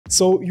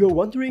So you're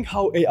wondering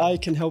how AI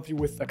can help you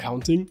with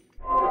accounting?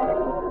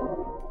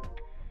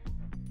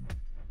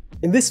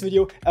 In this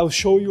video, I'll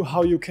show you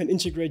how you can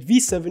integrate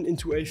V7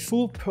 into a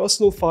full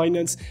personal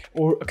finance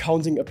or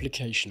accounting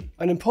application.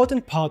 An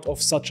important part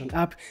of such an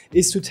app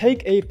is to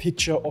take a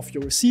picture of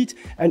your receipt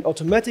and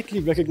automatically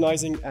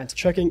recognizing and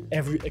tracking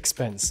every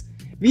expense.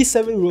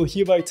 V7 will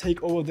hereby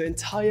take over the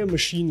entire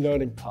machine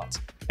learning part.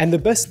 And the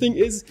best thing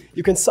is,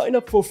 you can sign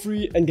up for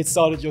free and get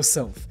started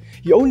yourself.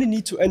 You only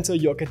need to enter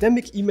your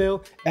academic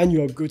email and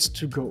you are good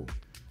to go.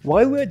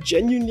 While we're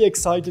genuinely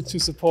excited to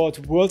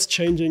support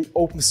world-changing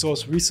open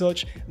source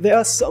research, there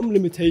are some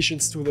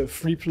limitations to the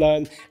free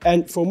plan,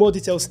 and for more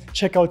details,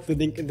 check out the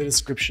link in the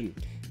description.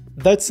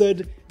 That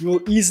said, you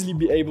will easily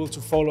be able to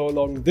follow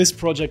along this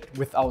project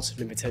without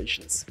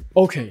limitations.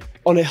 Okay,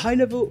 on a high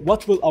level,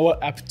 what will our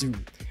app do?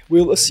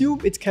 We'll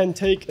assume it can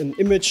take an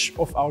image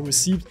of our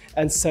receipt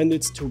and send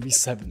it to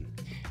V7.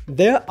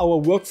 There,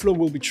 our workflow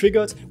will be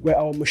triggered where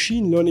our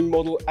machine learning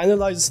model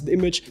analyzes the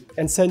image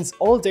and sends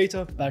all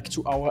data back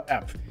to our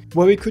app,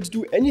 where we could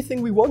do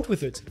anything we want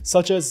with it,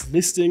 such as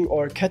listing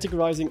or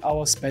categorizing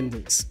our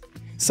spendings.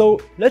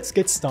 So let's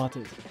get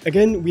started.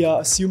 Again, we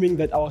are assuming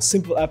that our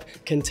simple app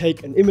can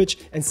take an image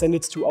and send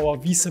it to our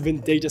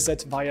V7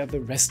 dataset via the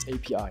REST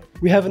API.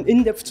 We have an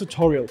in-depth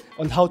tutorial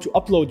on how to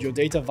upload your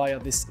data via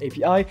this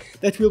API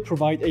that we'll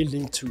provide a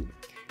link to.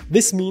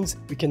 This means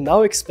we can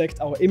now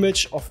expect our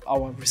image of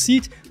our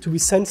receipt to be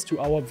sent to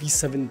our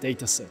V7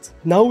 dataset.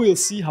 Now we'll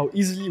see how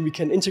easily we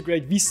can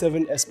integrate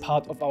V7 as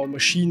part of our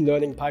machine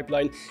learning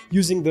pipeline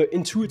using the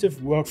intuitive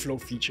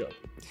workflow feature.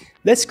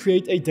 Let's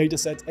create a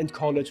dataset and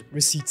call it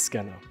Receipt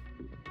Scanner.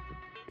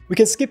 We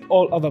can skip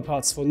all other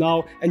parts for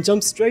now and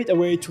jump straight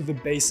away to the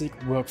basic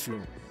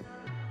workflow.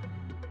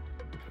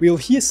 We'll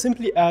here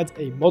simply add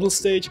a model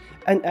stage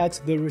and add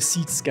the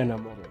Receipt Scanner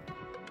model.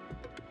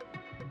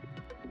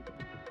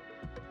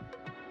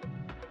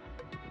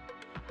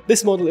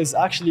 This model is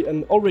actually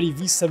an already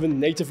V7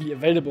 natively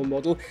available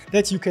model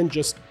that you can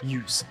just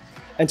use.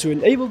 And to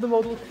enable the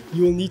model,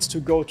 you will need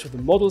to go to the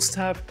Models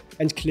tab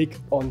and click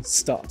on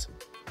Start.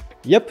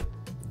 Yep,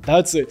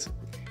 that's it.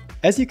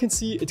 As you can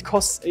see, it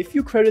costs a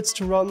few credits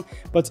to run,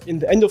 but in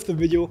the end of the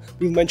video,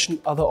 we'll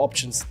mention other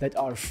options that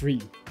are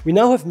free. We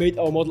now have made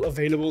our model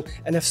available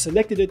and have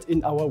selected it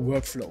in our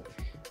workflow.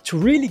 To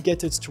really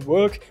get it to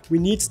work, we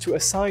need to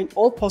assign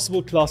all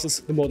possible classes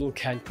the model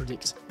can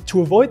predict.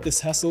 To avoid this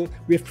hassle,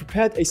 we have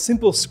prepared a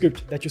simple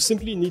script that you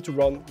simply need to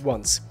run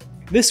once.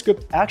 This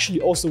script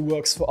actually also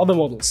works for other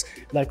models,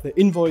 like the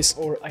invoice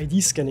or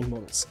ID scanning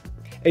models.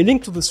 A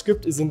link to the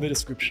script is in the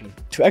description.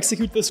 To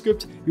execute the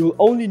script, you will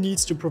only need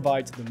to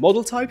provide the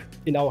model type,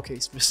 in our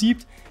case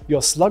receipt,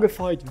 your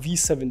slugified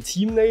V7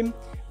 team name,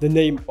 the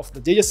name of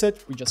the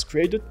dataset we just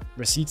created,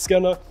 Receipt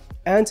Scanner,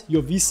 and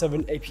your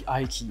V7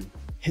 API key.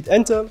 Hit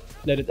enter,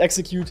 let it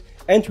execute,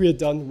 and we are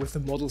done with the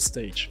model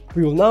stage.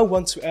 We will now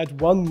want to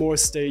add one more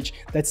stage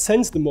that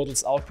sends the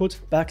model's output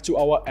back to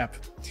our app.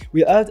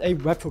 We'll add a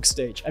webhook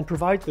stage and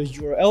provide the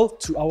URL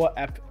to our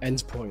app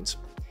endpoint.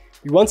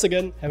 We once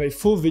again have a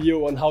full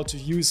video on how to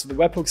use the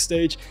webhook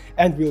stage,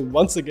 and we'll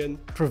once again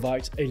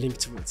provide a link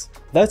to it.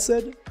 That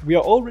said, we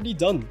are already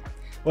done.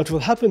 What will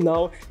happen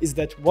now is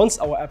that once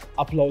our app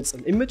uploads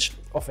an image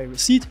of a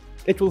receipt,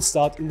 it will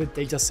start in the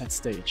dataset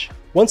stage.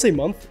 Once a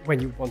month, when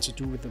you want to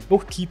do the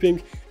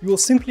bookkeeping, you will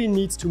simply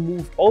need to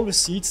move all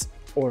receipts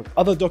or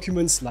other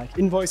documents like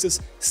invoices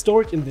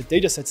stored in the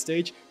dataset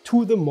stage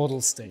to the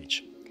model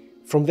stage.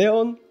 From there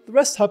on, the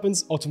rest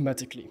happens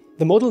automatically.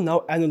 The model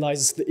now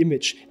analyzes the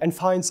image and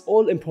finds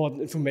all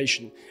important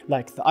information,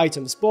 like the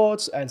items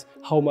bought and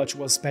how much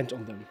was spent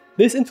on them.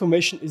 This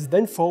information is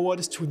then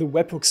forwarded to the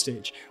webhook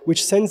stage,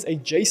 which sends a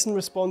JSON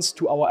response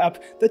to our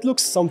app that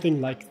looks something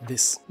like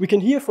this. We can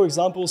here, for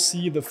example,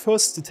 see the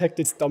first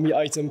detected dummy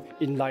item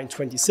in line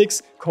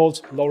 26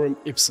 called lorem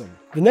ipsum.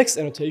 The next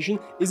annotation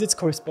is its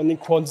corresponding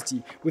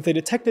quantity with a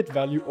detected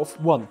value of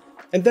 1.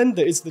 And then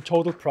there is the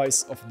total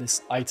price of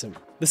this item.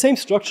 The same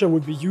structure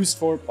would be used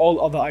for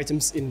all other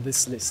items in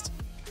this list.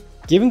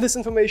 Given this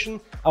information,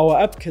 our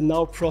app can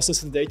now process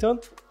the data,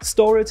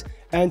 store it,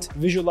 and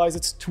visualize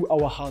it to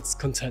our heart's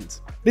content.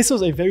 This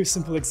was a very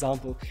simple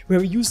example where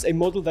we used a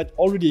model that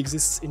already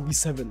exists in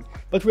V7,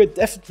 but we're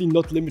definitely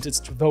not limited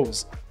to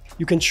those.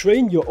 You can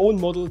train your own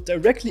model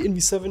directly in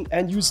V7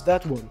 and use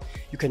that one.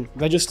 You can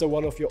register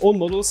one of your own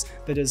models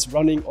that is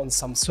running on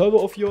some server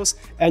of yours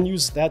and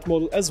use that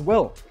model as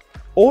well.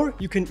 Or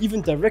you can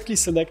even directly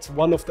select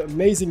one of the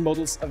amazing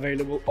models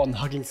available on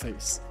Hugging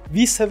Face.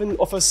 V7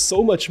 offers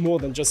so much more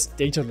than just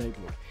data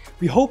labeling.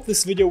 We hope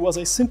this video was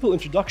a simple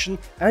introduction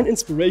and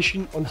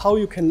inspiration on how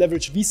you can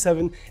leverage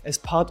V7 as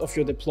part of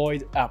your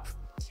deployed app.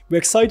 We're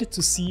excited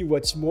to see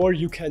what more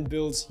you can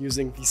build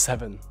using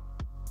V7.